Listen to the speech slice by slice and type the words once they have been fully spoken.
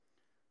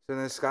So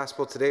in this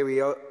gospel today,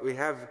 we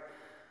have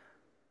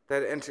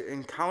that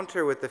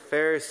encounter with the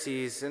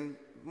Pharisees and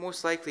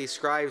most likely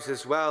scribes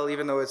as well,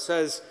 even though it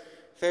says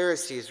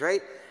Pharisees,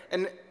 right?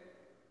 And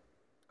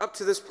up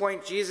to this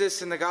point,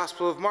 Jesus in the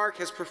Gospel of Mark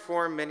has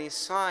performed many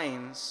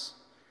signs,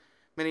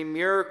 many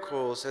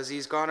miracles as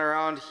he's gone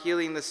around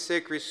healing the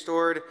sick,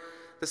 restored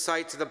the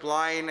sight to the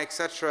blind,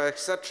 etc.,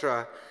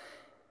 etc.,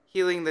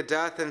 healing the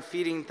deaf and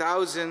feeding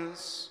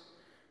thousands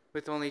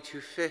with only 2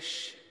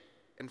 fish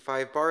and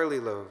 5 barley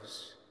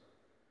loaves.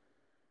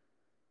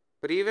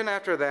 But even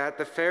after that,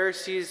 the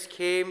Pharisees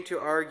came to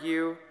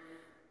argue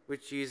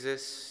with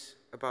Jesus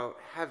about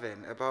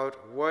heaven,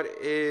 about what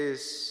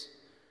is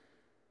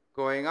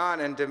going on,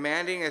 and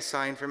demanding a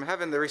sign from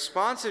heaven. The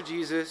response of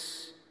Jesus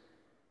is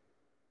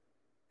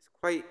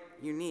quite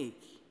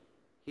unique.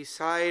 He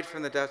sighed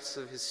from the depths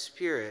of his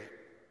spirit.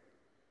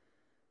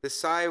 The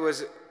sigh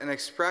was an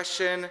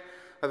expression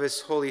of his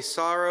holy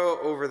sorrow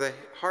over the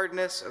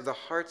hardness of the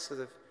hearts of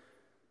the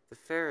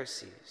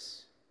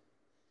Pharisees.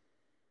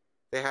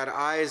 They had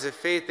eyes of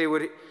faith. They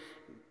wouldn't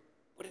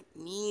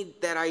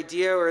need that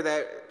idea or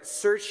that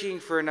searching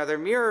for another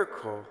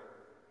miracle.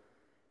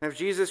 And if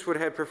Jesus would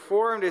have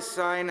performed a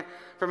sign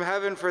from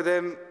heaven for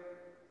them,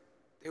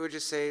 they would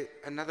just say,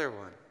 another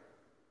one.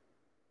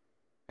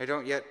 I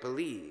don't yet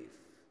believe.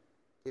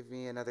 Give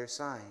me another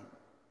sign.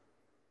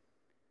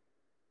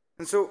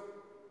 And so,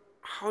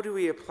 how do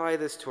we apply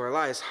this to our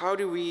lives? How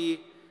do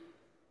we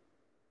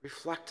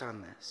reflect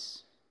on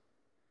this?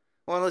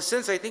 Well, in a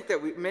sense, I think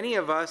that many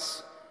of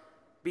us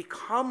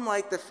become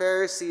like the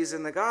Pharisees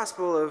in the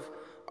gospel of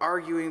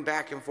arguing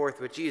back and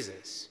forth with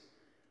Jesus,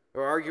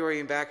 or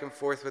arguing back and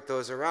forth with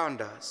those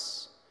around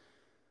us.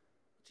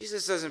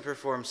 Jesus doesn't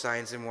perform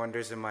signs and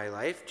wonders in my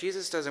life.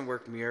 Jesus doesn't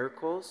work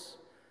miracles.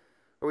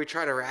 Or we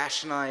try to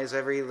rationalize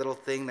every little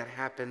thing that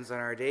happens in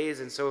our days.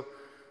 And so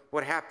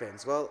what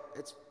happens? Well,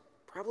 it's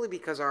probably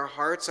because our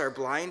hearts are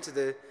blind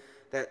to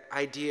that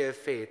idea of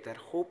faith, that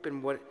hope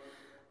in what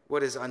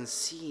is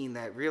unseen,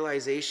 that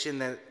realization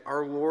that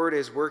our Lord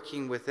is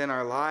working within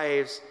our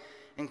lives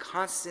and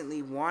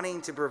constantly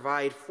wanting to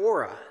provide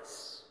for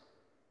us.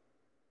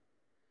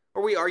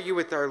 Or we argue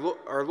with our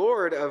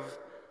Lord of,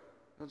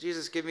 well,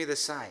 Jesus, give me the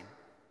sign.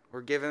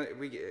 Or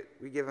we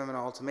give him an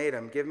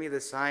ultimatum. Give me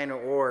the sign,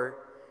 or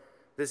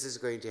this is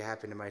going to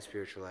happen in my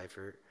spiritual life,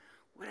 or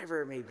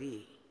whatever it may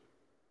be.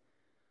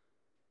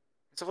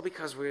 It's all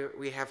because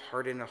we have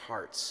hardened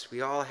hearts.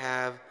 We all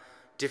have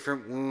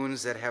different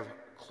wounds that have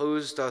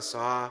closed us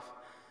off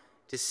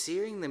to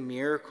seeing the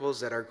miracles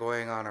that are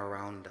going on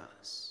around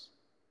us.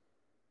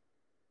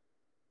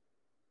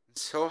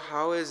 So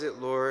how is it,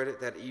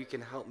 Lord, that you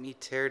can help me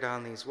tear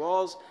down these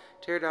walls,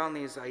 tear down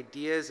these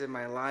ideas in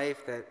my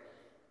life that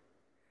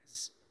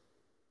has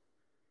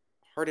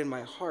hardened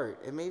my heart?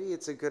 And maybe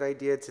it's a good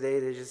idea today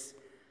to just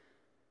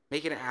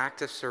make an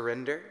act of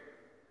surrender.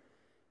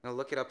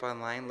 Look it up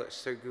online,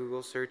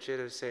 Google search it,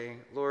 of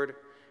saying, Lord,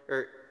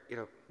 or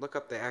look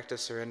up the act of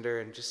surrender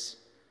and just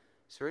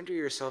surrender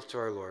yourself to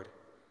our Lord.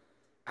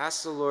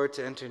 Ask the Lord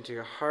to enter into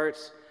your heart,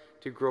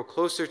 to grow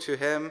closer to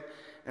him,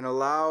 and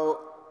allow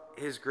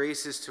his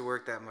graces to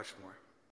work that much more.